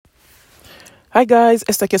Hi guys,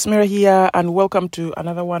 Esther Kesmira here and welcome to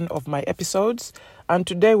another one of my episodes. And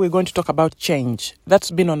today we're going to talk about change. That's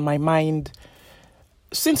been on my mind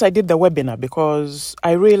since I did the webinar because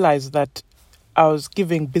I realized that I was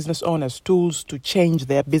giving business owners tools to change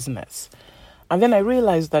their business. And then I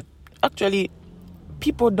realized that actually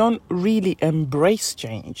people don't really embrace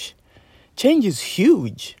change. Change is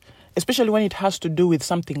huge, especially when it has to do with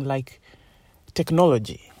something like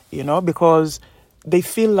technology, because they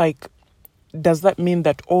feel like, does that mean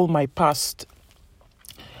that all my past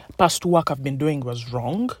work I've been doing was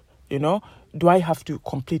wrong? Do I have to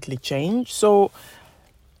completely change? So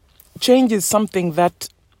change is something that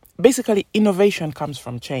basically innovation comes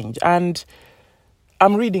from change. And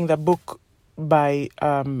I'm reading the book by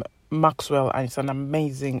Maxwell, and it's an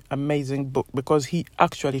amazing, amazing book because he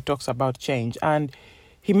actually talks about change. And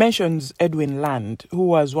he mentions Edwin Land, who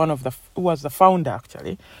was the founder of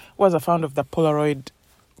the Polaroid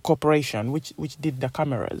Corporation, which did the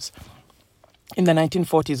cameras in the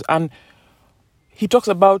 1940s. And he talks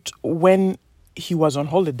about when he was on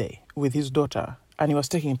holiday with his daughter and he was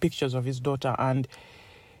taking pictures of his daughter, and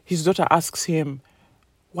his daughter asks him,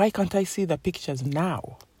 why can't I see the pictures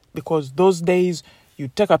now? Because those days you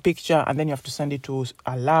take a picture and then you have to send it to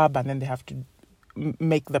a lab and then they have to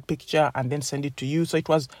make the picture and then send it to you. So it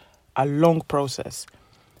was a long process.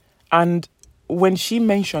 And when she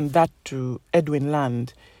mentioned that to Edwin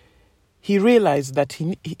Land, he realized that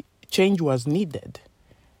change was needed.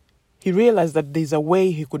 He realized that there's a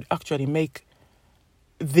way he could actually make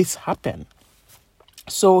this happen.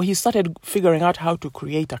 So he started figuring out how to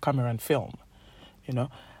create a camera and film,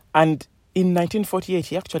 And in 1948,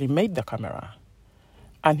 he actually made the camera.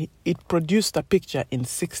 And it produced a picture in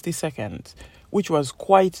 60 seconds, which was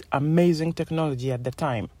quite amazing technology at the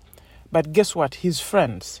time. But guess what? His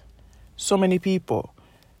friends, so many people,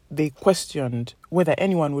 they questioned whether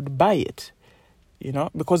anyone would buy it,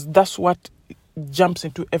 because that's what jumps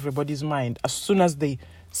into everybody's mind. As soon as they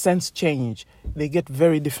sense change, they get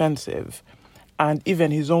very defensive. And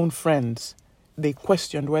even his own friends, they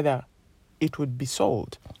questioned whether it would be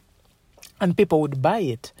sold. And people would buy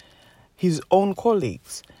it, his own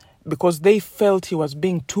colleagues, because they felt he was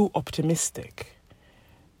being too optimistic,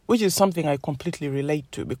 which is something I completely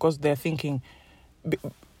relate to, because they're thinking,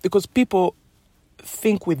 because people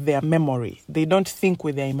think with their memory. They don't think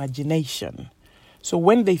with their imagination. So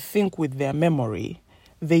when they think with their memory,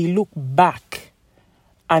 they look back.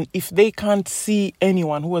 And if they can't see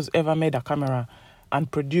anyone who has ever made a camera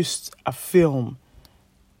and produced a film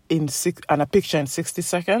and a picture in 60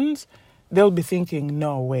 seconds, they'll be thinking,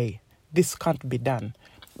 no way, this can't be done.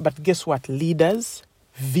 But guess what? Leaders,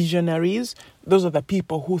 visionaries, those are the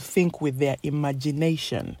people who think with their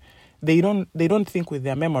imagination. They don't think with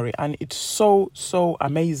their memory. And it's so, so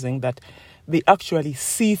amazing that they actually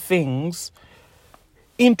see things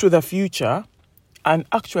into the future and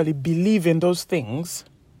actually believe in those things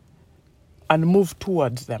and move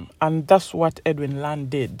towards them. And that's what Edwin Land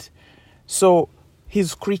did. So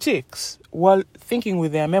his critics were thinking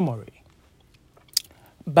with their memory,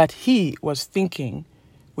 but he was thinking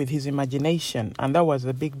with his imagination, and that was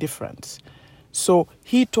a big difference. So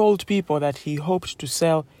he told people that he hoped to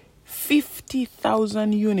sell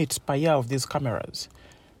 50,000 units per year of these cameras,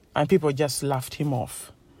 and people just laughed him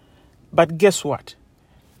off. But guess what?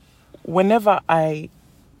 Whenever I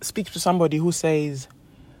speak to somebody who says,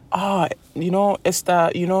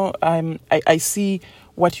 Esther, I see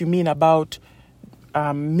what you mean about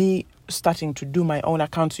me starting to do my own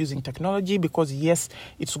accounts using technology, because yes,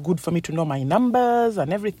 it's good for me to know my numbers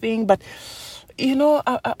and everything, but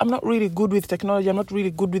I'm not really good with technology. I'm not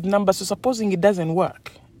really good with numbers. So supposing it doesn't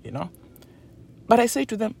work, But I say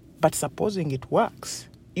to them, but supposing it works,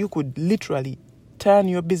 you could literally turn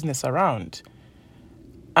your business around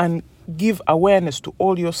and give awareness to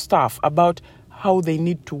all your staff about how they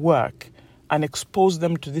need to work and expose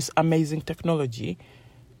them to this amazing technology,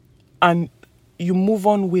 and you move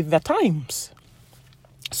on with the times.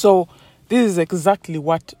 So this is exactly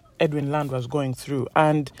what Edwin Land was going through,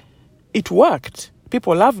 and it worked.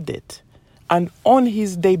 People loved it. And on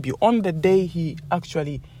his debut, on the day he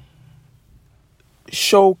actually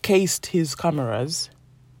showcased his cameras,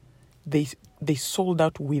 they sold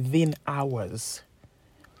out within hours.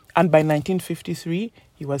 And by 1953,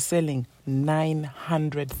 he was selling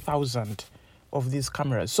 900,000 of these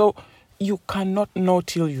cameras. So you cannot know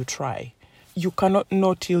till you try. You cannot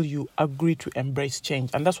know till you agree to embrace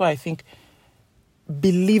change. And that's why I think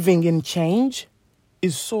believing in change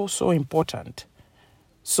is so, so important.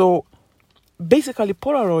 So basically,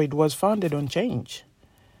 Polaroid was founded on change.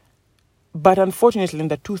 But unfortunately, in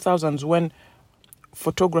the 2000s, when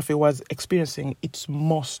photography was experiencing its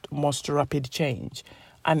most rapid change.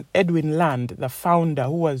 And Edwin Land, the founder,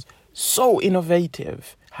 who was so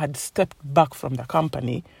innovative, had stepped back from the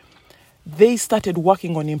company. They started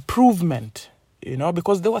working on improvement,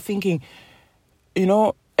 because they were thinking,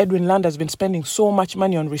 Edwin Land has been spending so much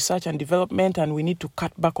money on research and development, and we need to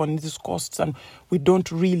cut back on these costs, and we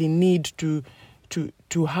don't really need to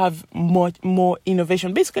have more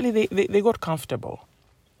innovation. Basically, they got comfortable.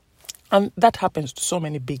 And that happens to so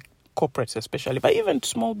many big corporates especially, but even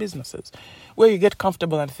small businesses, where you get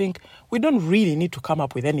comfortable and think, we don't really need to come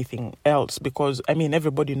up with anything else because,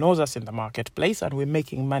 everybody knows us in the marketplace and we're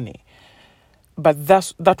making money. But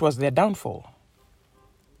that was their downfall.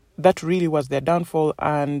 That really was their downfall.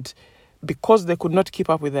 And because they could not keep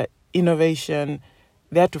up with the innovation,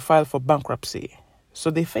 they had to file for bankruptcy.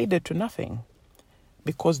 So they faded to nothing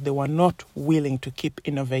because they were not willing to keep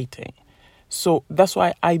innovating. So that's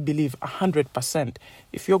why I believe 100%,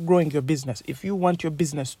 if you're growing your business, if you want your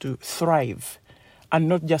business to thrive and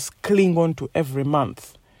not just cling on to every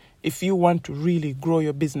month, if you want to really grow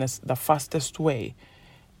your business, the fastest way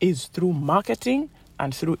is through marketing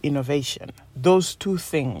and through innovation. Those two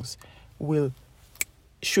things will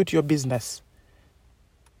shoot your business.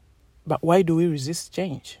 But why do we resist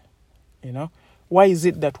change? Why is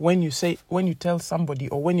it that when you tell somebody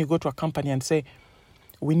or when you go to a company and say,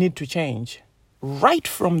 we need to change, right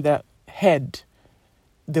from the head,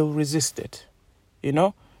 they'll resist it.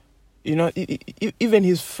 Even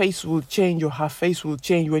his face will change or her face will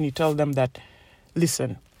change when you tell them that,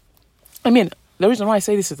 listen, the reason why I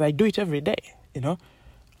say this is I do it every day,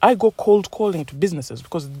 I go cold calling to businesses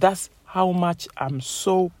because that's how much I'm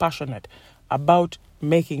so passionate about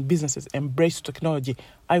making businesses embrace technology.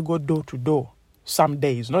 I go door to door some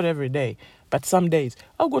days, not every day, but some days.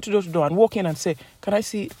 I'll go to door and walk in and say, can I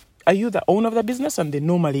see, are you the owner of the business? And they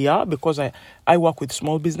normally are because I work with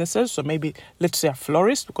small businesses. So maybe, let's say a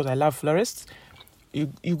florist, because I love florists.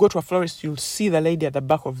 You go to a florist, you'll see the lady at the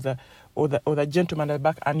back of or the gentleman at the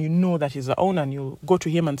back, and you know that he's the owner, and you'll go to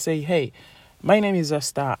him and say, hey, my name is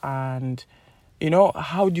Esther, and,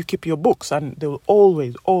 how do you keep your books? And they'll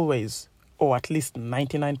always, or at least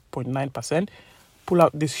 99.9%, pull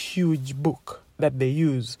out this huge book that they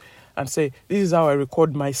use and say, this is how I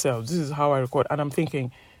record myself. This is how I record. And I'm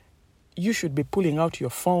thinking, you should be pulling out your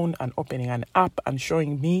phone and opening an app and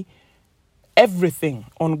showing me everything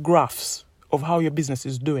on graphs of how your business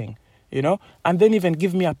is doing, and then even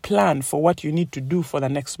give me a plan for what you need to do for the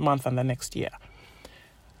next month and the next year.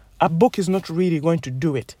 A book is not really going to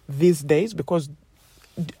do it these days because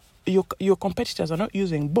your competitors are not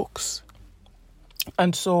using books.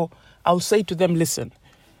 And so I'll say to them, listen,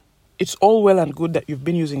 it's all well and good that you've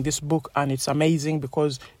been using this book and it's amazing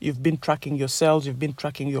because you've been tracking your sales, you've been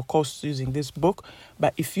tracking your costs using this book.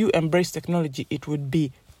 But if you embrace technology, it would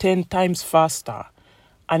be 10 times faster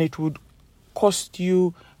and it would cost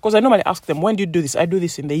you, because I normally ask them, when do you do this? I do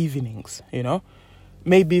this in the evenings,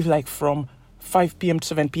 maybe like from 5 p.m. to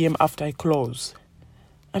 7 p.m. after I close.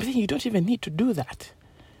 I'm thinking you don't even need to do that.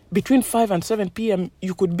 Between 5 and 7 p.m.,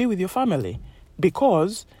 you could be with your family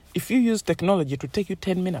because if you use technology to take you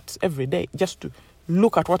 10 minutes every day just to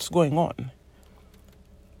look at what's going on,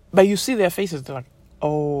 but you see their faces, they're like,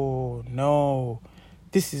 oh, no,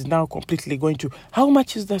 this is now completely going to, how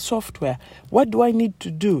much is the software? What do I need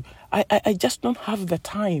to do? I just don't have the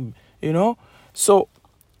time, So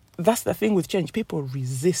that's the thing with change. People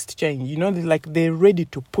resist change, they're ready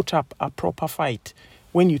to put up a proper fight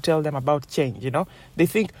when you tell them about change, They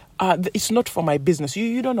think, it's not for my business.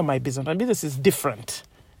 You don't know my business. My business is different,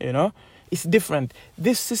 It's different.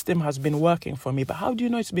 This system has been working for me, but how do you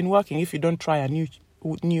know it's been working if you don't try a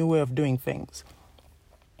new way of doing things?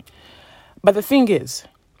 But the thing is,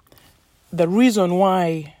 the reason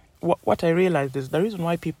why, what I realized is the reason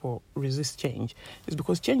why people resist change is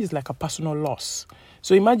because change is like a personal loss.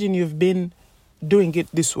 So imagine you've been doing it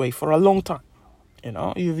this way for a long time.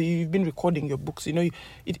 You've been recording your books.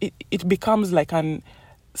 It becomes like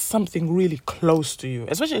something really close to you,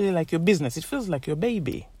 especially like your business. It feels like your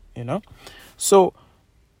baby, So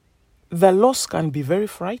the loss can be very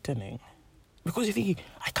frightening because you're thinking,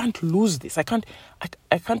 I can't lose this. I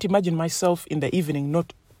can't imagine myself in the evening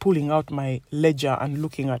not pulling out my ledger and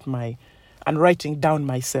looking at and writing down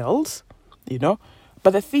my sales,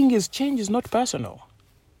 But the thing is, change is not personal.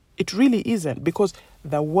 It really isn't, because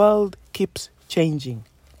the world keeps changing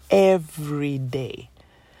every day.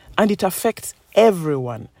 And it affects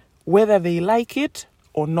everyone, whether they like it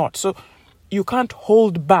or not. So you can't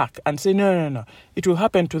hold back and say, no, it will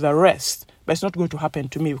happen to the rest, but it's not going to happen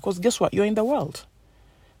to me. Because guess what? You're in the world.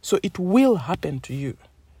 So it will happen to you.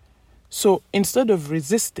 So instead of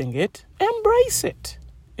resisting it, embrace it.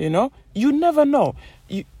 You never know.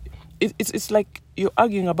 It's like you're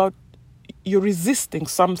arguing about, you're resisting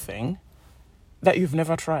something that you've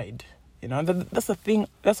never tried. That's the thing.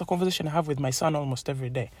 That's a conversation I have with my son almost every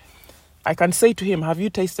day. I can say to him, have you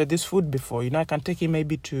tasted this food before? I can take him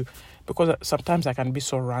maybe because sometimes I can be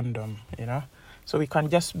so random, So we can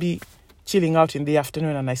just be chilling out in the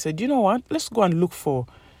afternoon. And I said, you know what? Let's go and look for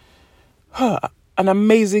an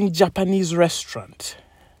amazing Japanese restaurant.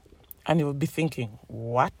 And he will be thinking,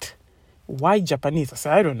 what? Why Japanese? I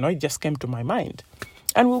said, I don't know. It just came to my mind.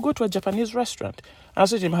 And we'll go to a Japanese restaurant. And I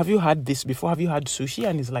said to him, have you had this before? Have you had sushi?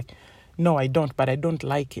 And he's like, no, I don't, but I don't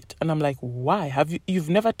like it. And I'm like, why? You've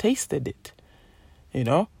never tasted it?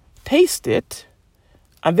 Taste it.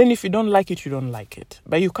 And then if you don't like it, you don't like it.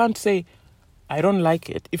 But you can't say, I don't like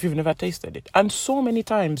it if you've never tasted it. And so many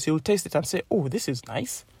times you'll taste it and say, oh, this is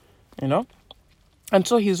nice. And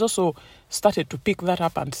so he's also started to pick that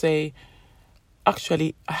up and say,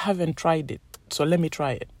 actually, I haven't tried it, so let me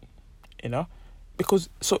try it, Because,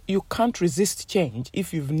 so you can't resist change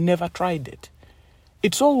if you've never tried it.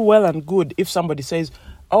 It's all well and good if somebody says,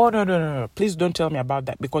 oh, no, please don't tell me about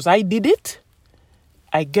that because I did it,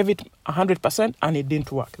 I gave it 100% and it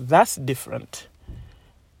didn't work. That's different.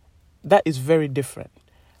 That is very different.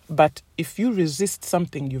 But if you resist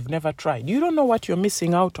something you've never tried, you don't know what you're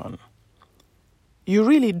missing out on. You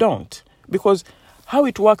really don't. Because how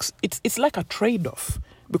it works, it's like a trade-off.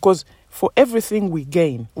 Because for everything we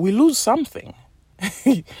gain, we lose something.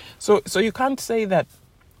 So you can't say that,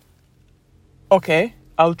 okay,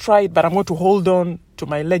 I'll try it, but I'm going to hold on to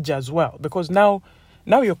my ledger as well. Because now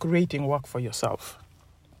you're creating work for yourself.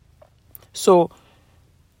 So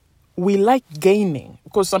we like gaining.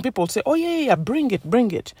 Because some people say, oh, yeah, bring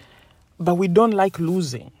it. But we don't like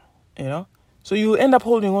losing, So you end up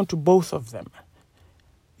holding on to both of them,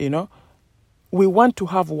 We want to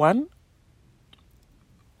have one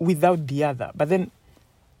without the other. But then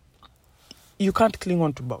you can't cling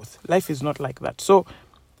on to both. Life is not like that. So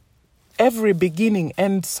every beginning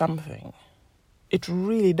ends something. It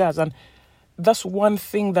really does. And that's one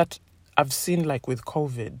thing that I've seen like with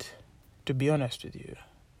COVID, to be honest with you,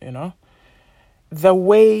 The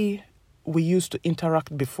way we used to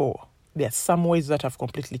interact before, there are some ways that have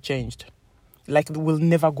completely changed. Like we'll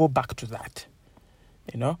never go back to that,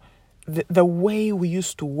 The way we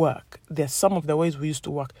used to work, there's some of the ways we used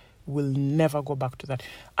to work, we'll never go back to that.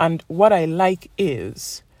 And what I like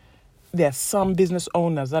is there are some business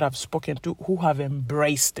owners that I've spoken to who have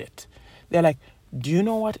embraced it. They're like, do you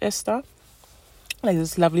know what, Esther? Like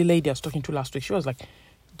this lovely lady I was talking to last week, she was like,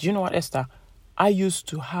 do you know what, Esther? I used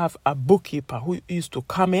to have a bookkeeper who used to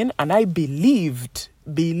come in and I believed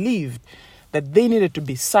that they needed to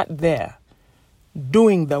be sat there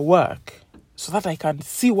doing the work so that I can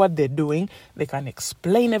see what they're doing. They can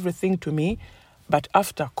explain everything to me. But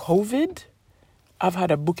after COVID, I've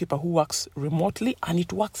had a bookkeeper who works remotely and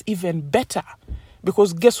it works even better.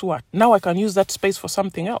 Because guess what? Now I can use that space for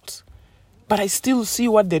something else. But I still see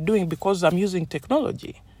what they're doing because I'm using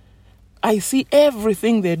technology. I see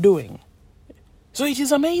everything they're doing. So it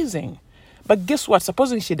is amazing. But guess what?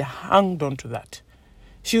 Supposing she'd hanged on to that,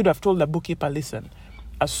 she would have told the bookkeeper, listen,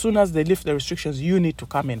 as soon as they lift the restrictions, you need to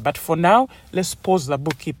come in. But for now, let's pause the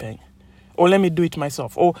bookkeeping. Or let me do it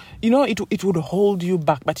myself. Or, it would hold you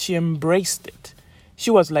back. But she embraced it.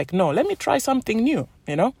 She was like, no, let me try something new,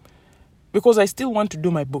 Because I still want to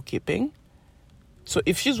do my bookkeeping. So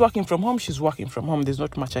if she's working from home, she's working from home. There's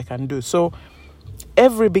not much I can do. So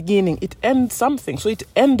every beginning, it ends something. So it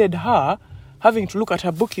ended her having to look at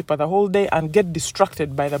her bookkeeper the whole day and get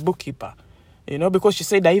distracted by the bookkeeper. Because she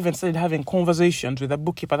said I even started having conversations with the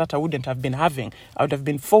bookkeeper that I wouldn't have been having. I would have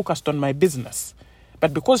been focused on my business.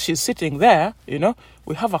 But because she's sitting there,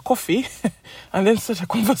 we have a coffee and then start a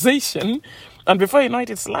conversation. And before you know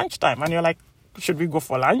it, it's lunchtime. And you're like, should we go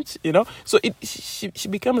for lunch? So she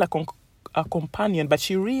became like a companion. But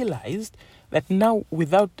she realized that now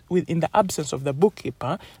in the absence of the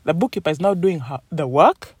bookkeeper is now doing the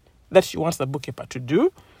work that she wants the bookkeeper to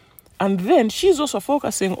do. And then she's also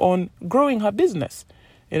focusing on growing her business,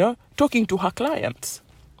 talking to her clients,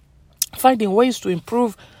 finding ways to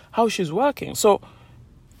improve how she's working. So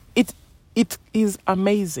it is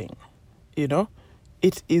amazing,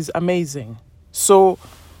 it is amazing. So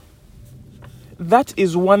that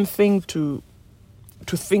is one thing to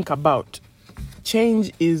think about.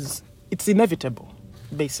 Change it's inevitable,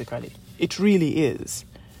 basically. It really is.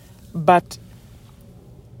 But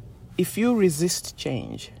if you resist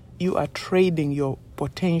change, you are trading your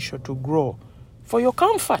potential to grow for your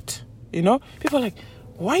comfort. People are like,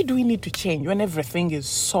 why do we need to change when everything is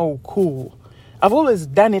so cool? I've always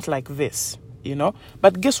done it like this,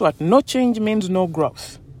 But guess what? No change means no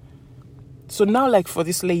growth. So now, like for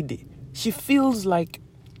this lady, she feels like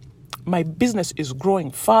my business is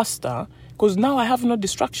growing faster because now I have no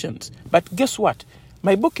distractions. But guess what?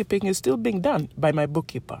 My bookkeeping is still being done by my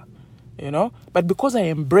bookkeeper, But because I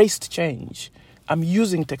embraced change, I'm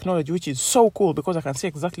using technology, which is so cool because I can see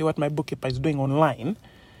exactly what my bookkeeper is doing online.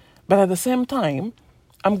 But at the same time,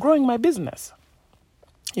 I'm growing my business,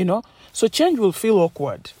 So change will feel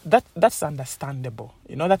awkward. That's understandable.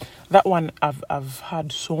 That one I've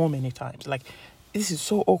had so many times. Like, this is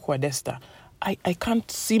so awkward, Esther. I can't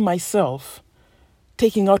see myself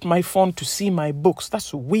taking out my phone to see my books.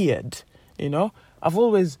 That's weird, I've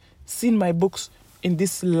always seen my books in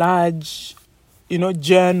this large,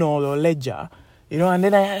 journal or ledger, and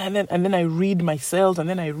then I read my sales, and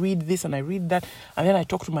then I read this and I read that, and then I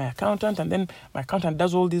talk to my accountant, and then my accountant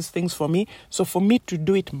does all these things for me. So for me to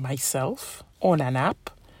do it myself on an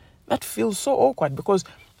app, that feels so awkward because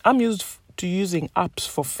I'm used to using apps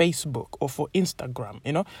for Facebook or for Instagram,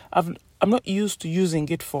 I'm not used to using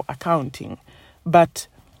it for accounting, but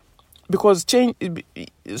because change,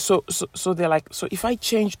 so they're like, so if I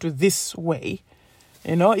change to this way,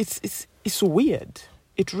 it's weird.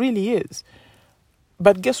 It really is.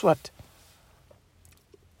 But guess what?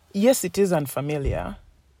 Yes, it is unfamiliar,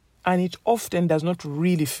 and it often does not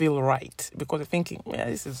really feel right because you're thinking,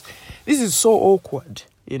 this is so awkward,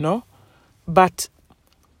 But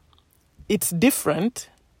it's different,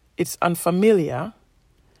 it's unfamiliar,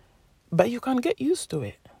 but you can get used to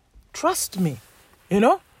it. Trust me,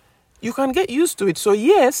 You can get used to it. So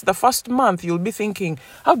yes, the first month you'll be thinking,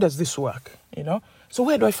 how does this work? So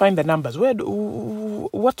where do I find the numbers?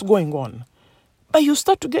 What's going on? But you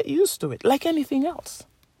start to get used to it, like anything else,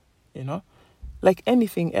 like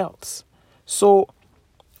anything else. So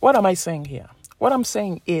what am I saying here? What I'm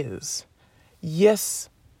saying is, yes,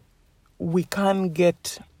 we can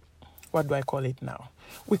get, what do I call it now?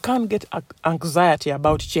 We can't get anxiety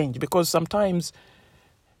about change because sometimes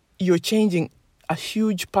you're changing a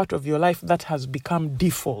huge part of your life that has become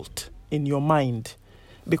default in your mind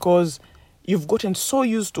because you've gotten so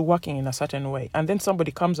used to working in a certain way. And then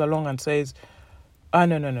somebody comes along and says,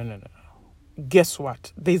 no. Guess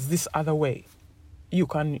what? There's this other way you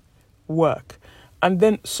can work. And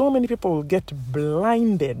then so many people will get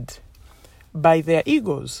blinded by their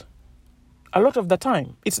egos. A lot of the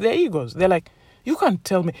time, it's their egos. They're like, you can't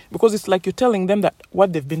tell me, because it's like you're telling them that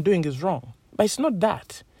what they've been doing is wrong. But it's not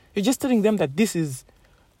that. You're just telling them that this is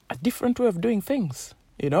a different way of doing things,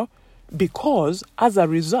 because as a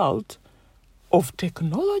result of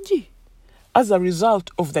technology, as a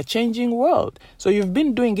result of the changing world. So you've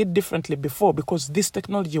been doing it differently before because this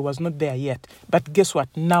technology was not there yet. But guess what?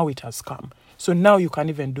 Now it has come. So now you can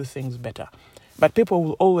even do things better. But people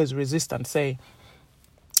will always resist and say,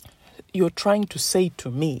 you're trying to say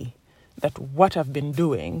to me that what I've been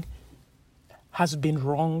doing has been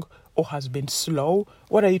wrong or has been slow.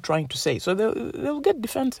 What are you trying to say? So they'll get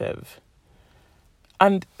defensive.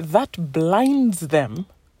 And that blinds them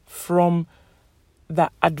from the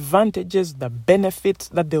advantages, the benefits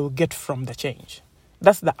that they will get from the change.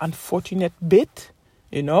 That's the unfortunate bit,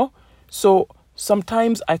 So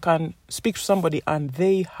sometimes I can speak to somebody and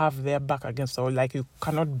they have their back against the wall, like you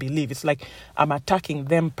cannot believe. It's like I'm attacking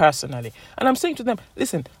them personally. And I'm saying to them,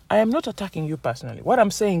 listen, I am not attacking you personally. What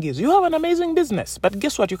I'm saying is you have an amazing business, but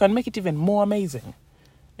guess what? You can make it even more amazing.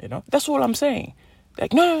 That's all I'm saying.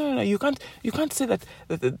 Like, no, you can't say that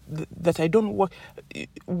I don't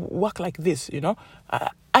work like this,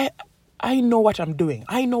 I know what I'm doing.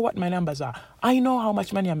 I know what my numbers are. I know how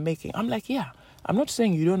much money I'm making. I'm like, yeah, I'm not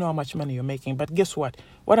saying you don't know how much money you're making, but guess what?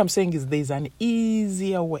 What I'm saying is there's an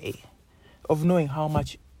easier way of knowing how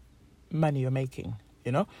much money you're making,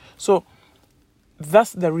 So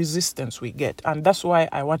that's the resistance we get. And that's why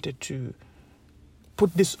I wanted to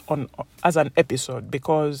put this on as an episode,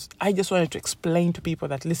 because I just wanted to explain to people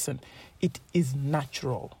that, listen, it is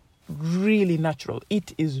natural, really natural.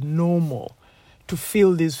 It is normal to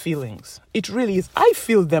feel these feelings. It really is. I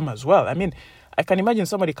feel them as well. I mean, I can imagine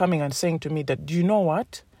somebody coming and saying to me that, do you know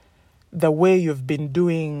what? The way you've been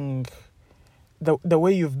doing, the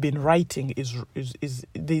way you've been writing is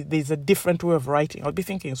there's a different way of writing. I'll be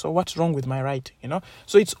thinking, so what's wrong with my writing,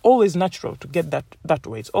 So it's always natural to get that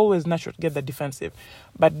way. It's always natural to get the defensive.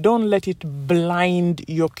 But don't let it blind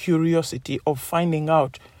your curiosity of finding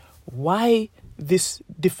out why this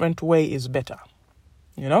different way is better,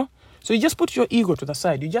 So you just put your ego to the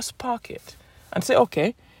side. You just park it and say,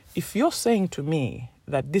 okay, if you're saying to me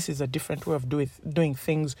that this is a different way of doing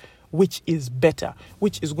things which is better,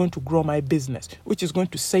 which is going to grow my business, which is going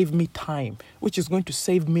to save me time, which is going to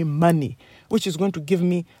save me money, which is going to give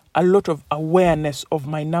me a lot of awareness of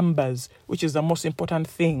my numbers, which is the most important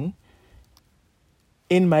thing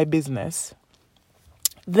in my business,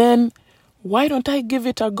 then why don't I give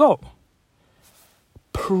it a go?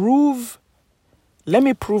 Let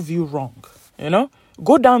me prove you wrong,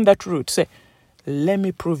 Go down that route. Say, let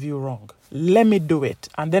me prove you wrong. Let me do it.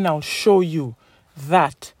 And then I'll show you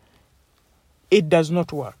that it does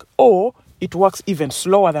not work. Or it works even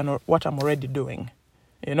slower than what I'm already doing,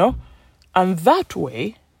 And that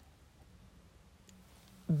way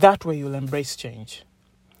you'll embrace change.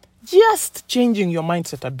 Just changing your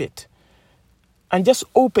mindset a bit and just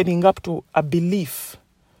opening up to a belief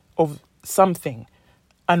of something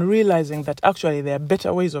and realizing that actually there are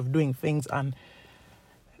better ways of doing things and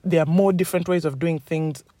there are more different ways of doing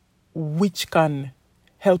things which can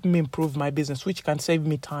help me improve my business, which can save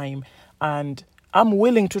me time. And I'm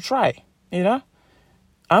willing to try,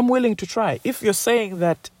 I'm willing to try. If you're saying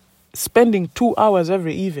that spending 2 hours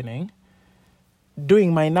every evening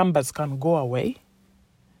doing my numbers can go away,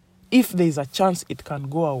 if there's a chance it can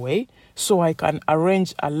go away, so I can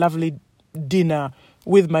arrange a lovely dinner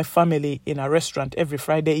with my family in a restaurant every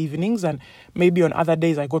Friday evenings, and maybe on other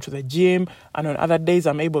days I go to the gym, and on other days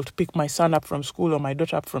I'm able to pick my son up from school or my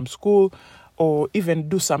daughter up from school, or even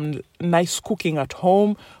do some nice cooking at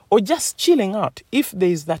home, or just chilling out. If there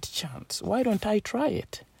is that chance, why don't I try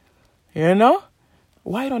it?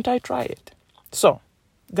 Why don't I try it? So,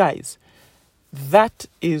 guys, that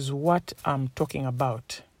is what I'm talking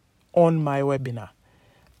about on my webinar.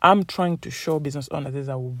 I'm trying to show business owners there's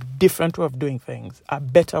a different way of doing things, a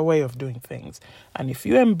better way of doing things. And if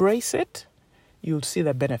you embrace it, you'll see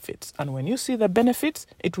the benefits. And when you see the benefits,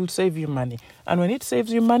 it will save you money. And when it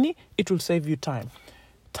saves you money, it will save you time.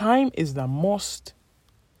 Time is the most,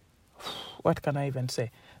 what can I even say?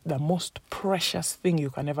 The most precious thing you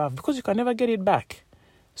can ever have, because you can never get it back.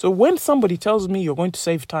 So when somebody tells me you're going to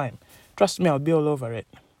save time, trust me, I'll be all over it.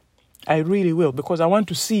 I really will, because I want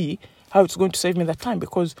to see how it's going to save me that time,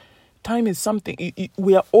 because time is something,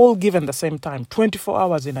 we are all given the same time, 24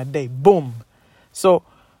 hours in a day, boom. So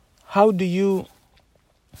how do you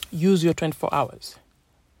use your 24 hours?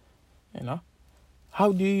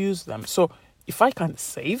 How do you use them? So if I can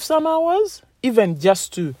save some hours, even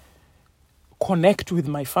just to connect with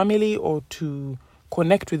my family or to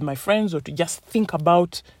connect with my friends or to just think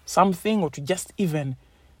about something or to just even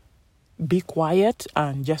be quiet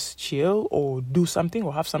and just chill or do something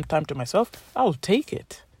or have some time to myself, I'll take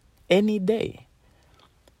it any day.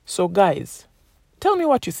 So guys, tell me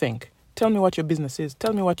what you think. Tell me what your business is.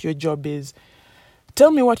 Tell me what your job is.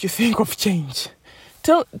 Tell me what you think of change.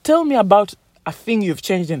 Tell me about a thing you've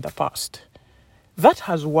changed in the past that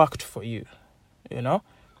has worked for you.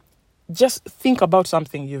 Just think about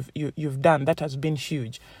something you've done that has been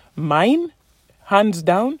huge. Mine, hands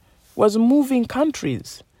down, was moving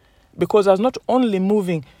countries. Because I was not only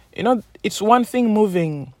moving, it's one thing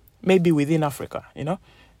moving maybe within Africa,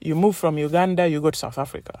 You move from Uganda, you go to South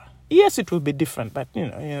Africa. Yes, it will be different, but,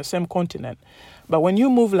 same continent. But when you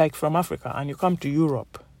move like from Africa and you come to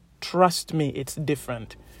Europe, trust me, it's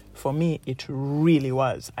different. For me, it really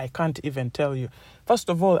was. I can't even tell you. First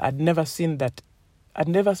of all, I'd never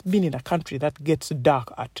been in a country that gets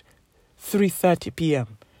dark at 3:30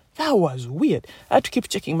 p.m. That was weird. I had to keep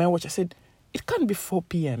checking my watch. I said, it can't be 4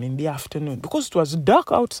 p.m. in the afternoon because it was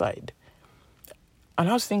dark outside. And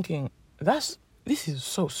I was thinking, this is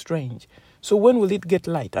so strange. So when will it get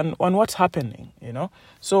light? And what's happening,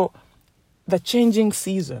 So the changing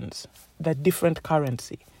seasons, the different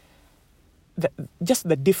currency, just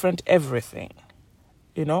the different everything,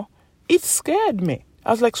 it scared me.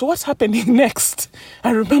 I was like, so what's happening next?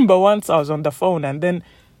 I remember once I was on the phone and then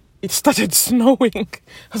it started snowing.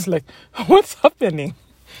 I was like, what's happening?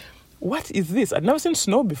 What is this? I'd never seen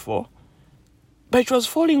snow before, but it was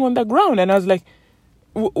falling on the ground. And I was like,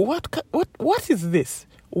 what is this?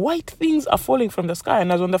 White things are falling from the sky.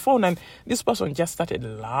 And I was on the phone and this person just started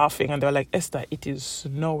laughing. And they were like, Esther, it is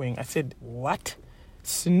snowing. I said, what?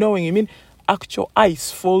 Snowing? You mean actual ice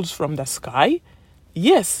falls from the sky?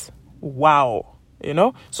 Yes. Wow.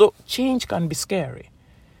 So change can be scary.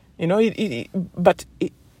 But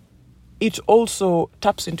it also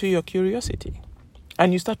taps into your curiosity.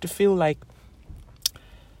 And you start to feel like,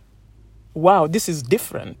 wow, this is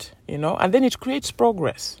different, And then it creates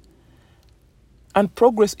progress. And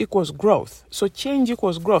progress equals growth. So change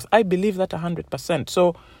equals growth. I believe that 100%.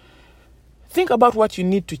 So think about what you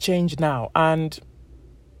need to change now and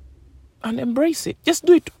embrace it. Just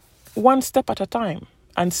do it one step at a time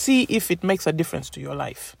and see if it makes a difference to your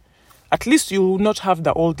life. at least you will not have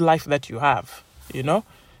the old life that you have, you know.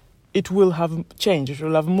 It will have changed. It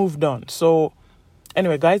will have moved on. So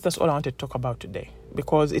anyway, guys, that's all I wanted to talk about today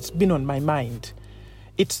because it's been on my mind.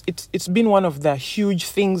 It's been one of the huge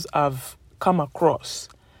things I've come across.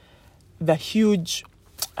 The huge,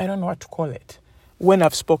 I don't know what to call it, when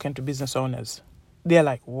I've spoken to business owners. They're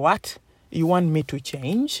like, what? You want me to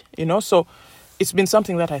change? You know, so it's been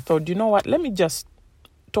something that I thought, you know what, let me just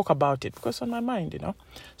talk about it because it's on my mind, you know.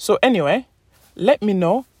 So anyway, let me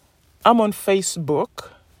know. I'm on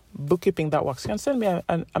Facebook, Bookkeeping That Works. You can send me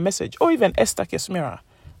a message, or even Esther Kesmira.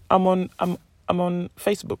 I'm on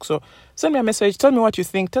Facebook. So send me a message. Tell me what you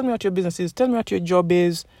think. Tell me what your business is. Tell me what your job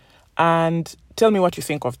is, and tell me what you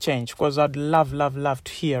think of change because I'd love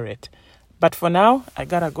to hear it. But for now, I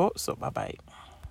gotta go. So bye bye.